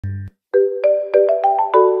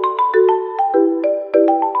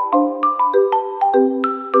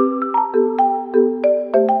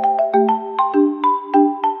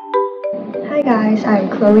guys, I'm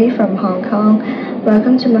Chloe from Hong Kong.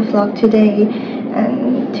 Welcome to my vlog today.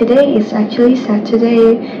 And today is actually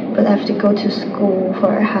Saturday, but I have to go to school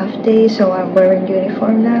for a half day, so I'm wearing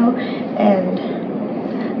uniform now. And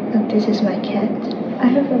this is my cat. I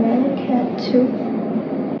have another cat too.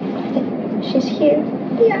 She's here.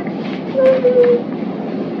 Yeah.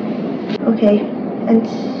 Okay, and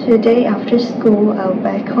today after school I'll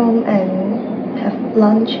back home and have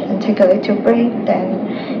lunch and take a little break.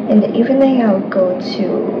 Then in the evening I'll go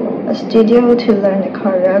to a studio to learn the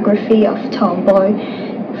choreography of Tomboy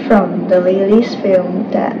from the Lily's film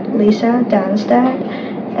that Lisa danced at,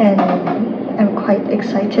 and I'm quite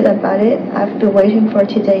excited about it. I've been waiting for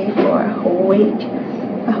today for a whole week.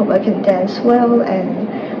 I hope I can dance well,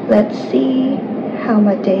 and let's see how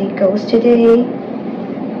my day goes today.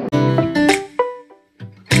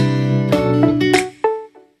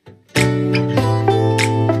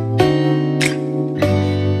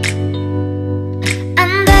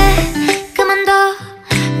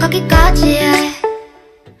 거기까지 해.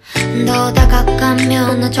 더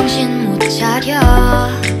다가가면 너 정신 못 차려.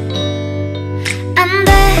 안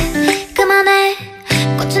돼, 그만해.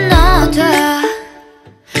 꽃은 넣어둬.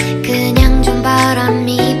 그냥 좀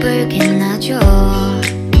바람이 불긴 나죠.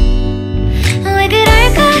 왜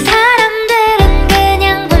그럴까 사람들은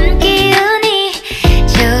그냥 본 기운이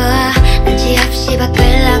좋아. 눈치 없이 밖을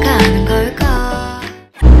나가는 걸까.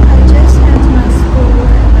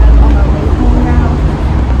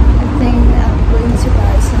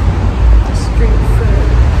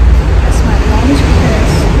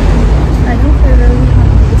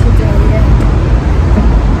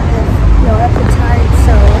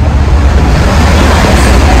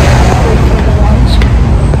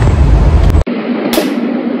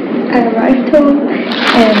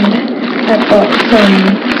 And I bought some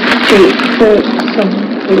street food, some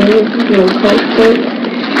really local food.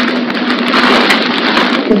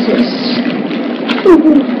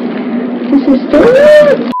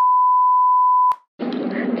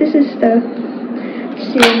 This is the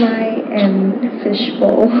siomai and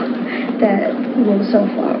fishbowl that most of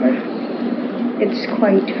it's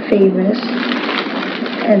quite famous,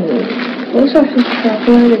 and most of the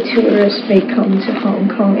travelers, the tourists may come to Hong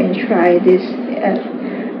Kong and try this at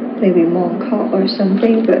maybe Mongkok or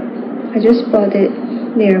something, but I just bought it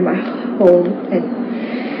near my home, and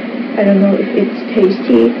I don't know if it's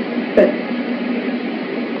tasty, but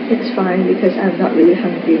it's fine because I'm not really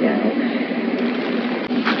hungry now.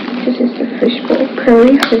 This is the fishbowl,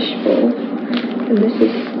 curry fishbowl, and this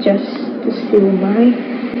is just the siomai.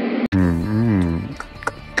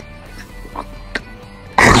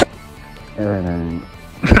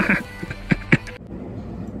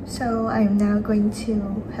 So I'm now going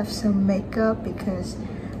to have some makeup because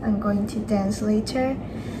I'm going to dance later,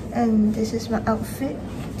 and this is my outfit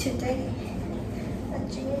today, a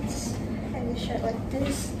jeans and a shirt like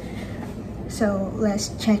this. So let's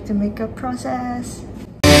check the makeup process.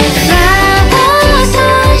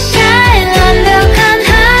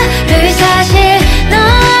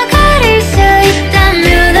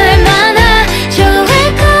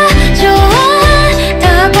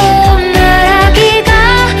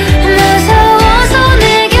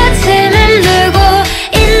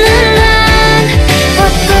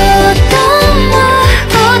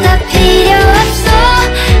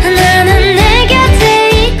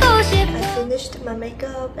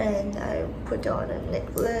 And I put on a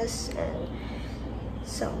necklace and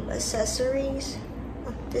some accessories.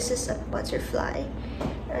 This is a butterfly,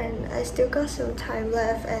 and I still got some time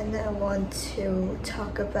left, and I want to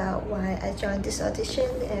talk about why I joined this audition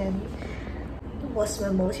and what's my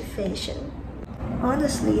motivation.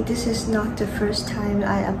 Honestly, this is not the first time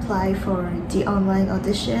I apply for the online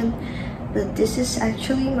audition, but this is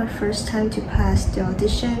actually my first time to pass the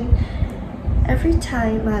audition. Every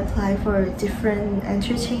time I apply for different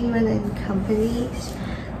entertainment and companies,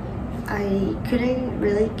 I couldn't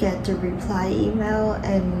really get the reply email,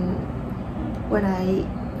 and when I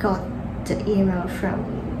got the email from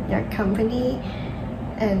your company,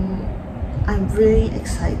 and I'm really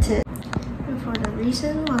excited. And for the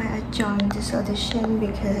reason why I joined this audition,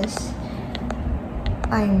 because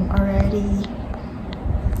I'm already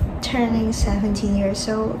turning 17 years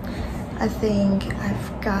old, I think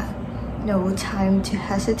I've got no time to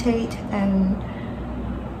hesitate, and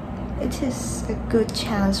it is a good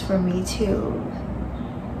chance for me to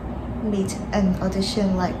meet an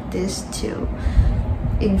audition like this to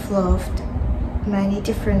influence many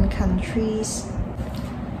different countries.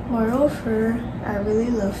 Moreover, I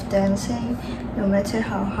really love dancing. No matter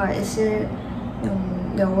how hard is it,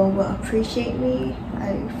 no one will appreciate me.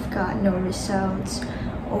 I've got no results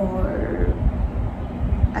or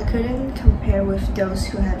I couldn't compare with those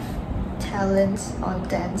who have talents on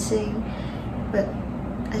dancing, but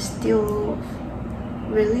I still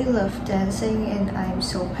really love dancing and I'm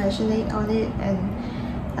so passionate on it,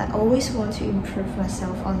 and I always want to improve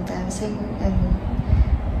myself on dancing, and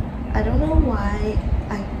I don't know why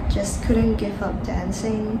I just couldn't give up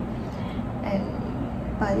dancing. And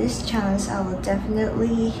by this chance, I will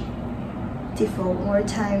definitely devote more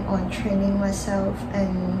time on training myself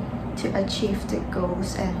and to achieve the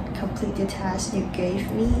goals and complete the tasks you gave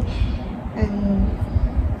me. And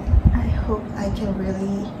I hope I can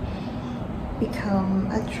really become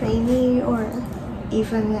a trainee or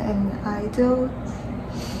even an idol.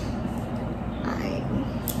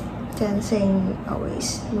 Dancing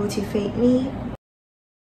always motivates me.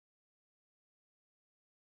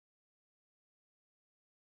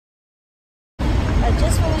 I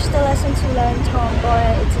just finished the lesson to learn tango,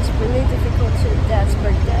 and it is really difficult to dance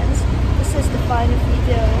break dance. This is the final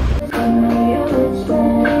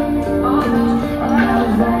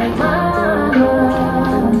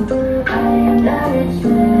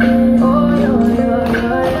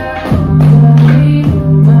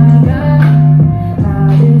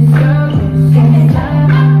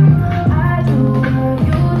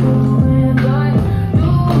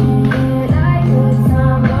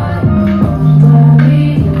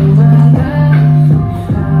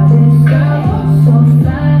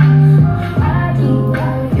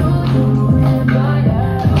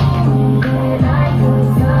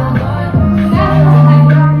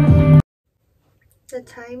The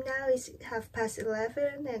time now is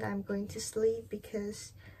 11:30 and I'm going to sleep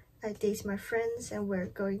because I date my friends and we're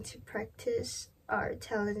going to practice our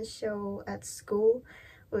talent show at school.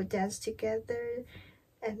 We'll dance together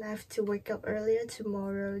and I have to wake up earlier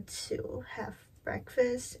tomorrow to have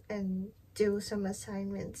breakfast and do some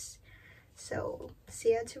assignments. So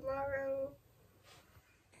see you tomorrow.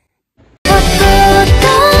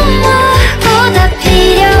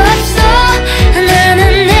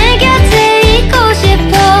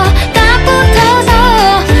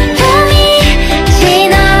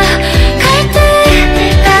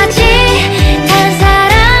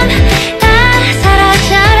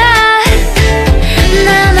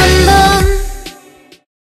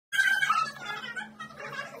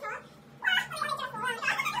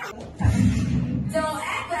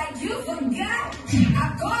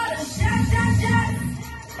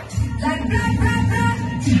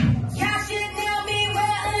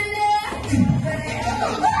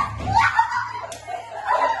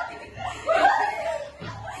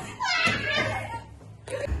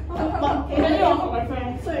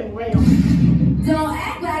 Don't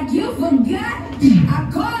act like you forgot. I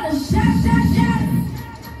called a shot.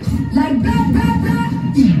 Like blah, blah, blah.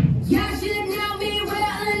 Y'all should know me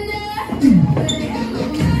well enough.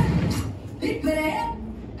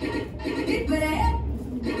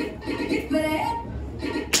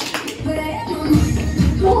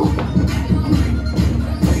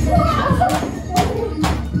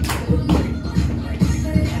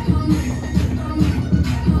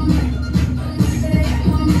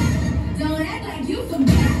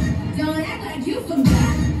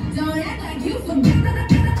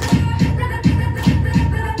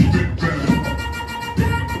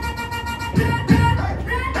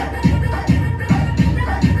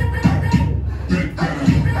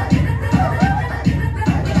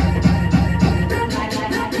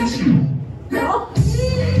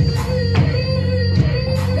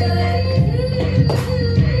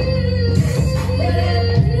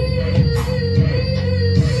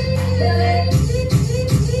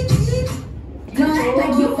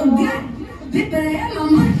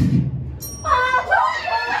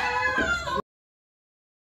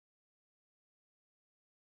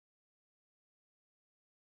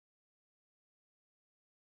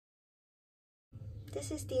 This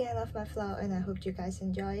is the end of my vlog and I hope you guys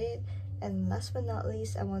enjoy it. And last but not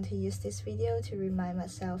least, I want to use this video to remind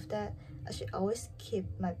myself that I should always keep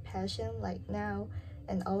my passion like now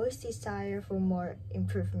and always desire for more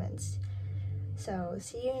improvements. So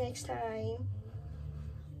see you next time.